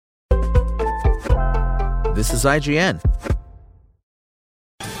This is IGN.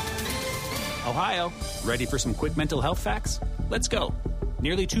 Ohio, ready for some quick mental health facts? Let's go.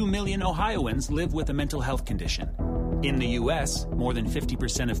 Nearly 2 million Ohioans live with a mental health condition. In the U.S., more than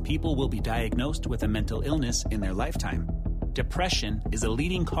 50% of people will be diagnosed with a mental illness in their lifetime. Depression is a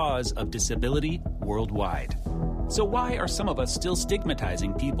leading cause of disability worldwide. So why are some of us still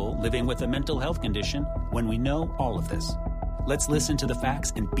stigmatizing people living with a mental health condition when we know all of this? Let's listen to the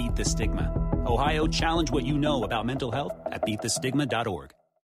facts and beat the stigma. Ohio, challenge what you know about mental health at beatthestigma.org.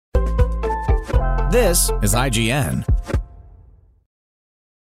 This is IGN.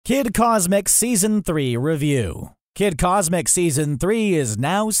 Kid Cosmic Season 3 Review. Kid Cosmic Season 3 is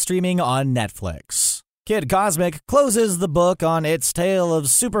now streaming on Netflix. Kid Cosmic closes the book on its tale of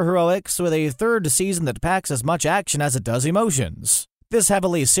superheroics with a third season that packs as much action as it does emotions. This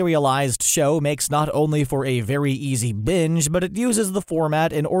heavily serialized show makes not only for a very easy binge, but it uses the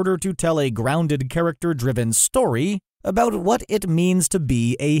format in order to tell a grounded, character-driven story about what it means to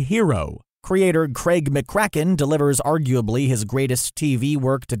be a hero. Creator Craig McCracken delivers arguably his greatest TV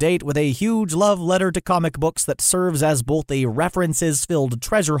work to date with a huge love letter to comic books that serves as both a references-filled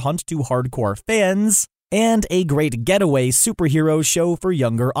treasure hunt to hardcore fans and a great getaway superhero show for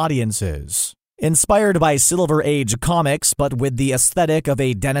younger audiences. Inspired by Silver Age comics, but with the aesthetic of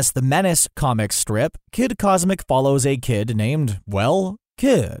a Dennis the Menace comic strip, Kid Cosmic follows a kid named, well,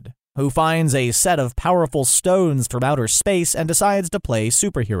 Kid, who finds a set of powerful stones from outer space and decides to play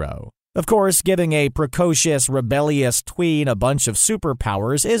superhero. Of course, giving a precocious, rebellious tween a bunch of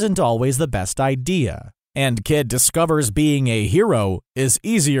superpowers isn't always the best idea. And Kid discovers being a hero is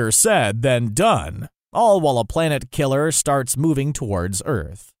easier said than done, all while a planet killer starts moving towards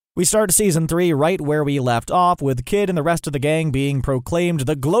Earth. We start Season 3 right where we left off, with Kid and the rest of the gang being proclaimed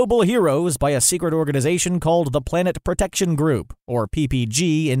the global heroes by a secret organization called the Planet Protection Group, or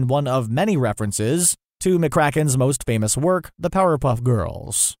PPG, in one of many references to McCracken's most famous work, the Powerpuff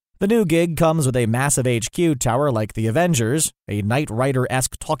Girls. The new gig comes with a massive HQ tower like the Avengers, a Knight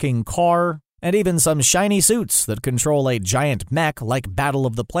Rider-esque talking car, and even some shiny suits that control a giant mech like Battle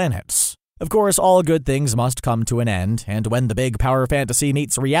of the Planets. Of course, all good things must come to an end, and when the big power fantasy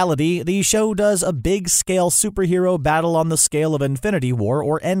meets reality, the show does a big-scale superhero battle on the scale of Infinity War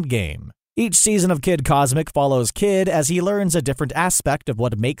or Endgame. Each season of Kid Cosmic follows Kid as he learns a different aspect of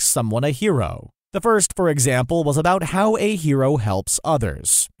what makes someone a hero. The first, for example, was about how a hero helps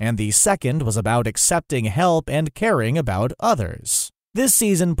others, and the second was about accepting help and caring about others. This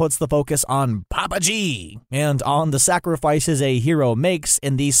season puts the focus on Papa G and on the sacrifices a hero makes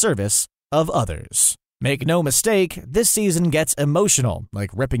in the service of others. Make no mistake, this season gets emotional, like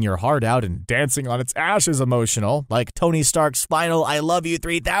ripping your heart out and dancing on its ashes emotional, like Tony Stark's final I Love You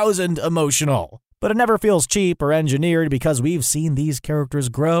 3000 emotional. But it never feels cheap or engineered because we've seen these characters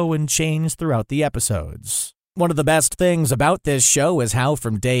grow and change throughout the episodes. One of the best things about this show is how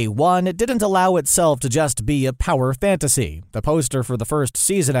from day one it didn't allow itself to just be a power fantasy. The poster for the first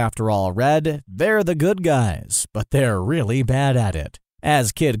season, after all, read, "They're the good guys, but they're really bad at it."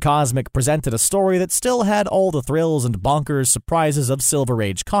 As Kid Cosmic presented a story that still had all the thrills and bonkers surprises of Silver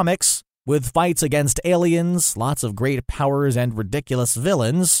Age comics, with fights against aliens, lots of great powers, and ridiculous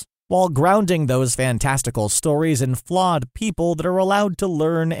villains, while grounding those fantastical stories in flawed people that are allowed to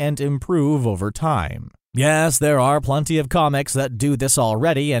learn and improve over time. Yes, there are plenty of comics that do this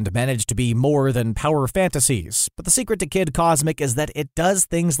already and manage to be more than power fantasies, but the secret to Kid Cosmic is that it does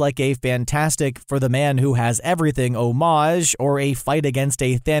things like a fantastic for the man who has everything homage, or a fight against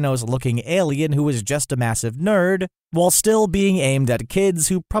a Thanos-looking alien who is just a massive nerd, while still being aimed at kids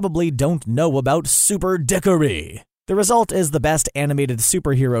who probably don't know about super dickery. The result is the best animated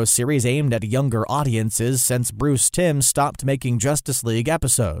superhero series aimed at younger audiences since Bruce Timm stopped making Justice League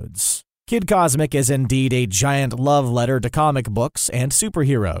episodes. Kid Cosmic is indeed a giant love letter to comic books and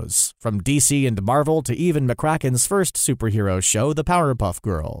superheroes, from DC and Marvel to even McCracken's first superhero show, the Powerpuff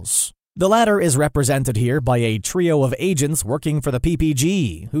Girls. The latter is represented here by a trio of agents working for the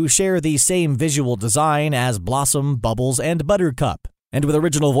PPG, who share the same visual design as Blossom, Bubbles, and Buttercup, and with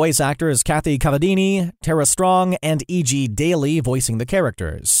original voice actors Kathy Cavadini, Tara Strong, and E.G. Daly voicing the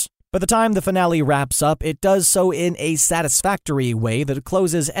characters. By the time the finale wraps up, it does so in a satisfactory way that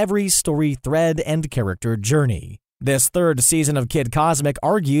closes every story thread and character journey. This third season of Kid Cosmic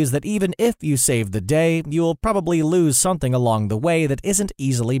argues that even if you save the day, you'll probably lose something along the way that isn't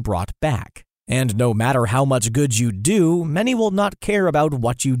easily brought back. And no matter how much good you do, many will not care about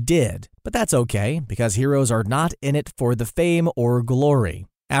what you did. But that's okay, because heroes are not in it for the fame or glory.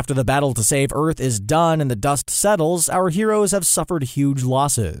 After the battle to save Earth is done and the dust settles, our heroes have suffered huge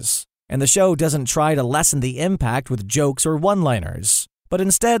losses. And the show doesn't try to lessen the impact with jokes or one-liners. but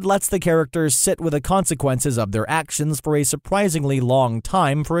instead lets the characters sit with the consequences of their actions for a surprisingly long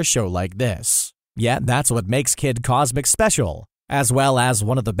time for a show like this. Yet that's what makes Kid Cosmic special, as well as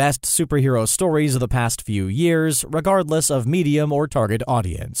one of the best superhero stories of the past few years, regardless of medium or target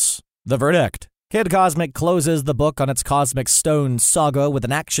audience. The verdict: Kid Cosmic closes the book on its Cosmic Stone saga with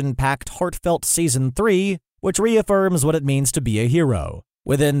an action-packed, heartfelt Season 3, which reaffirms what it means to be a hero.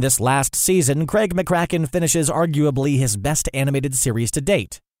 Within this last season, Craig McCracken finishes arguably his best animated series to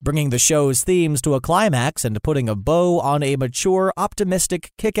date, bringing the show's themes to a climax and putting a bow on a mature,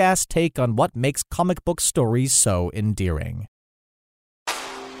 optimistic, kick-ass take on what makes comic book stories so endearing.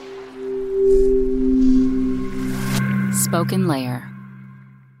 Spoken Layer.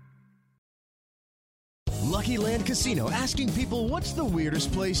 Lucky Land Casino, asking people, what's the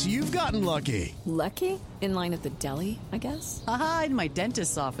weirdest place you've gotten lucky? Lucky? In line at the deli, I guess? Aha, in my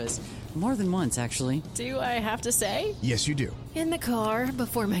dentist's office. More than once, actually. Do I have to say? Yes, you do. In the car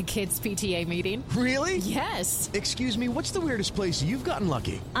before my kids' PTA meeting. Really? Yes. Excuse me, what's the weirdest place you've gotten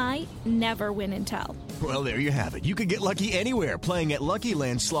lucky? I never win and tell. Well, there you have it. You can get lucky anywhere, playing at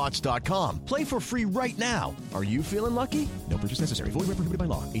LuckyLandSlots.com. Play for free right now. Are you feeling lucky? No purchase necessary. Void where prohibited by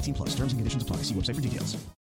law. 18+. Terms and conditions apply. See website for details.